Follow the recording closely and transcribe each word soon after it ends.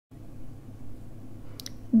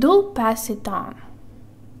Do pass it on.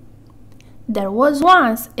 There was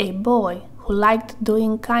once a boy who liked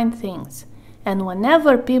doing kind things, and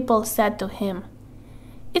whenever people said to him,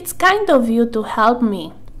 "It's kind of you to help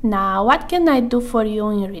me. Now what can I do for you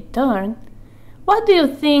in return?" What do you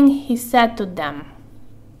think he said to them?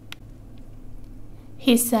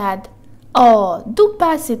 He said, "Oh, do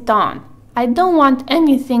pass it on. I don't want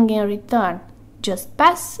anything in return. Just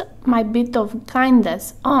pass my bit of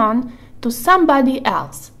kindness on to somebody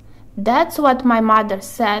else. That's what my mother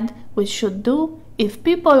said we should do if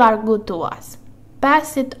people are good to us.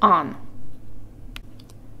 Pass it on."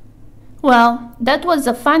 Well, that was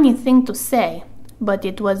a funny thing to say, but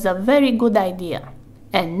it was a very good idea.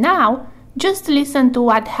 And now, just listen to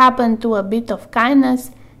what happened to a bit of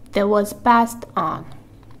kindness that was passed on.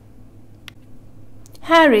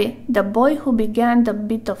 Harry, the boy who began the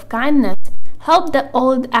bit of kindness, helped the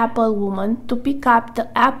old apple woman to pick up the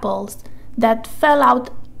apples that fell out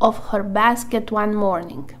of her basket one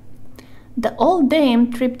morning. The old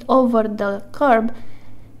dame tripped over the curb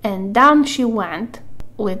and down she went,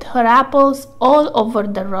 with her apples all over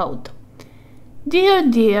the road. Dear,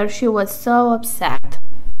 dear, she was so upset.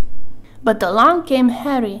 But along came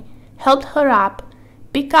Harry, helped her up,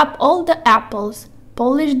 picked up all the apples,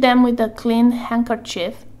 polished them with a clean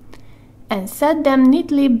handkerchief, and set them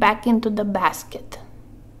neatly back into the basket.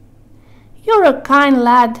 "You're a kind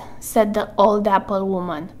lad," said the old apple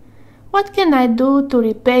woman. "What can I do to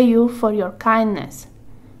repay you for your kindness?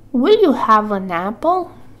 Will you have an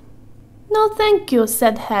apple?" "No, thank you,"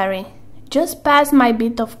 said Harry. "Just pass my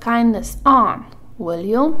bit of kindness on, will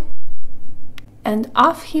you?" And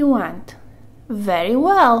off he went. "Very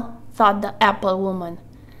well," thought the apple woman.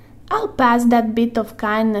 "I'll pass that bit of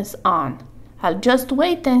kindness on. I'll just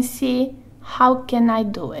wait and see how can I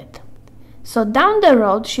do it." So down the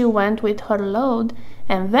road she went with her load,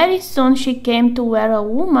 and very soon she came to where a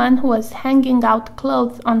woman was hanging out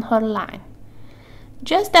clothes on her line.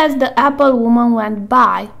 Just as the apple woman went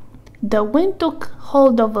by, the wind took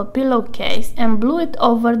hold of a pillowcase and blew it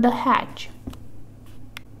over the hedge.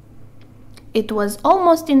 It was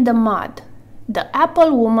almost in the mud. The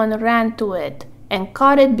apple woman ran to it and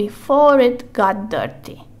caught it before it got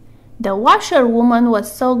dirty. The washerwoman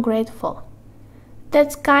was so grateful.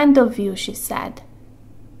 "That's kind of you," she said.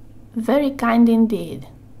 "Very kind indeed."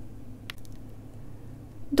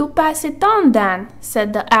 "Do pass it on then,"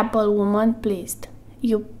 said the apple woman, pleased.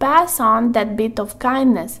 "You pass on that bit of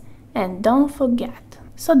kindness and don't forget."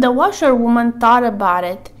 So the washerwoman thought about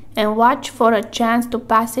it and watched for a chance to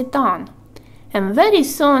pass it on. And very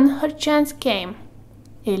soon her chance came.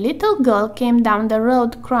 A little girl came down the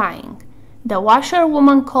road crying. The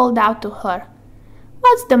washerwoman called out to her,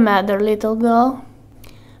 "What's the matter, little girl?"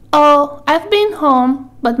 "Oh, I've been home,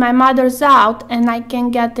 but my mother's out and I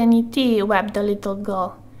can't get any tea," wept the little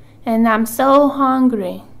girl. "And I'm so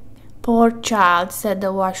hungry." "Poor child," said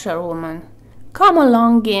the washerwoman. "Come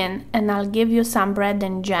along in and I'll give you some bread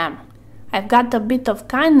and jam. I've got a bit of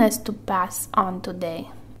kindness to pass on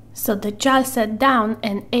today." So the child sat down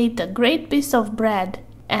and ate a great piece of bread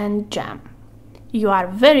and jam. "You are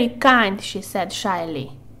very kind," she said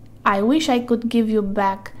shyly. "I wish I could give you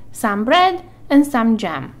back some bread and some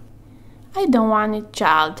jam." "I don't want it,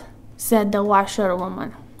 child," said the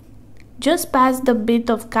washerwoman. "Just pass the bit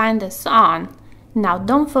of kindness on. Now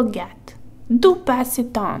don't forget. Do pass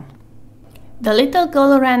it on." The little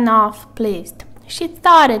girl ran off, pleased. She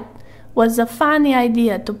thought it was a funny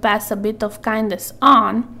idea to pass a bit of kindness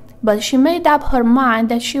on, but she made up her mind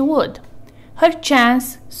that she would. Her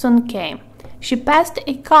chance soon came. She passed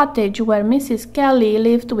a cottage where Mrs. Kelly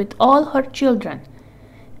lived with all her children,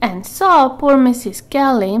 and saw poor Mrs.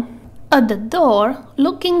 Kelly at the door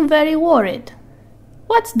looking very worried.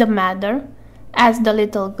 "What's the matter?" asked the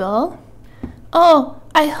little girl. "Oh,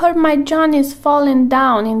 I heard my Johnny's fallen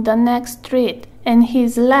down in the next street, and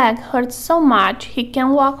his leg hurts so much he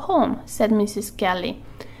can't walk home," said Mrs. Kelly.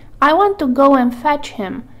 "I want to go and fetch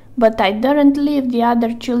him, but I daren't leave the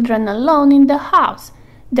other children alone in the house.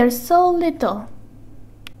 They're so little."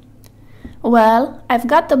 "Well, I've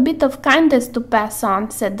got a bit of kindness to pass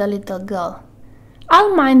on," said the little girl.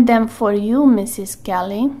 "I'll mind them for you, Mrs.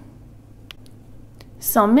 Kelly."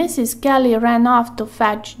 So Mrs. Kelly ran off to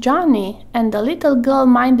fetch Johnny, and the little girl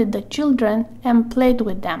minded the children and played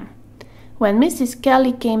with them. When Mrs.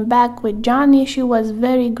 Kelly came back with Johnny, she was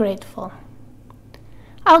very grateful.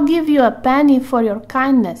 "I'll give you a penny for your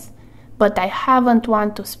kindness, but I haven't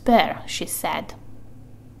one to spare," she said.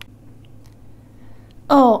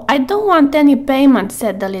 "Oh, I don't want any payment,"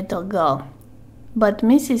 said the little girl. "But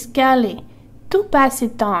Mrs. Kelly, do pass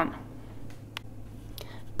it on."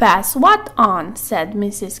 "Pass what on?" said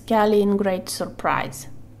Mrs. Kelly in great surprise.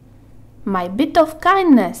 "My bit of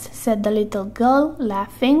kindness," said the little girl,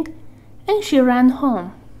 laughing, and she ran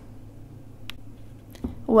home.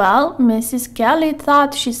 Well, Mrs. Kelly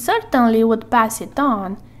thought she certainly would pass it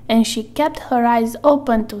on, and she kept her eyes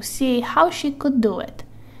open to see how she could do it.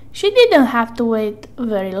 She didn't have to wait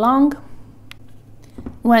very long.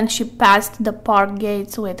 When she passed the park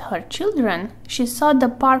gates with her children, she saw the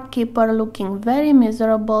park keeper looking very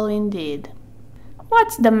miserable indeed.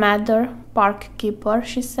 "What's the matter, park keeper?"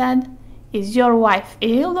 she said. "Is your wife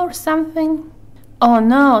ill or something?" "Oh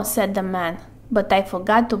no," said the man, "but I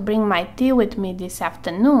forgot to bring my tea with me this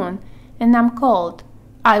afternoon, and I'm cold.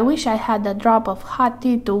 I wish I had a drop of hot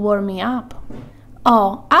tea to warm me up."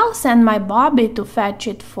 "Oh, I'll send my Bobby to fetch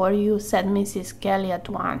it for you," said Mrs. Kelly at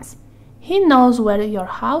once. "He knows where your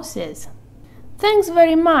house is." "Thanks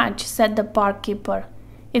very much," said the park keeper.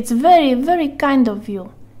 "It's very, very kind of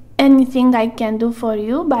you. Anything I can do for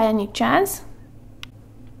you by any chance?"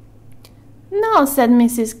 "No," said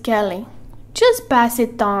Mrs. Kelly. "Just pass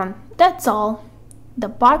it on, that's all." The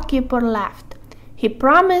park keeper laughed. He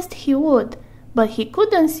promised he would, but he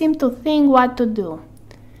couldn't seem to think what to do.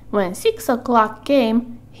 When 6 o'clock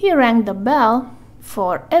came, he rang the bell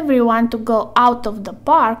for everyone to go out of the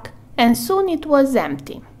park, and soon it was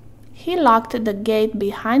empty. He locked the gate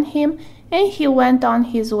behind him, and he went on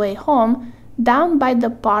his way home down by the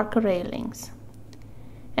park railings.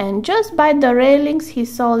 And just by the railings he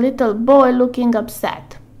saw a little boy looking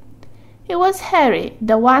upset. It was Harry,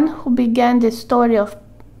 the one who began the story of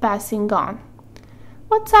passing on.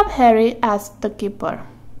 "What's up, Harry?" asked the keeper.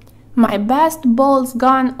 "My best ball's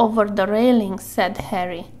gone over the railings," said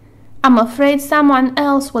Harry. "I'm afraid someone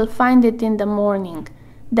else will find it in the morning.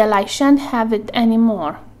 Then I shan't have it any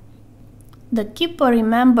more." The keeper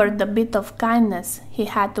remembered the bit of kindness he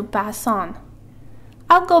had to pass on.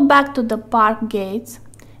 "I'll go back to the park gates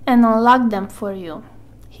and unlock them for you,"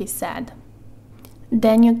 he said.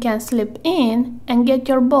 "Then you can slip in and get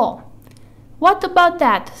your ball." "What about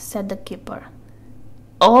that?" said the keeper.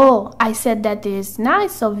 "Oh, I said that is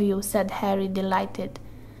nice of you," said Harry, delighted.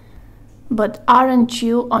 "But aren't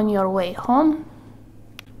you on your way home?"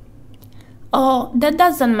 "Oh, that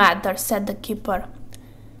doesn't matter," said the keeper.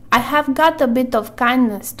 "I have got a bit of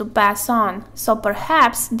kindness to pass on, so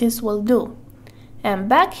perhaps this will do." And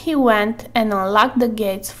back he went and unlocked the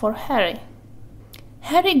gates for Harry.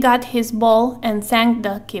 Harry got his ball and thanked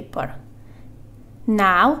the keeper.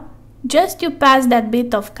 "Now, just you pass that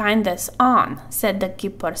bit of kindness on," said the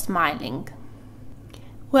keeper, smiling.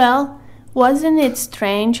 Well, wasn't it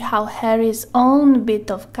strange how Harry's own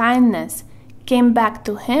bit of kindness came back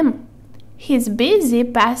to him? He's busy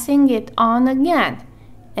passing it on again,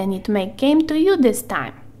 and it may came to you this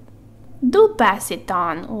time. Do pass it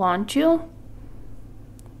on, won't you?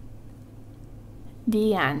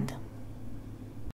 The end.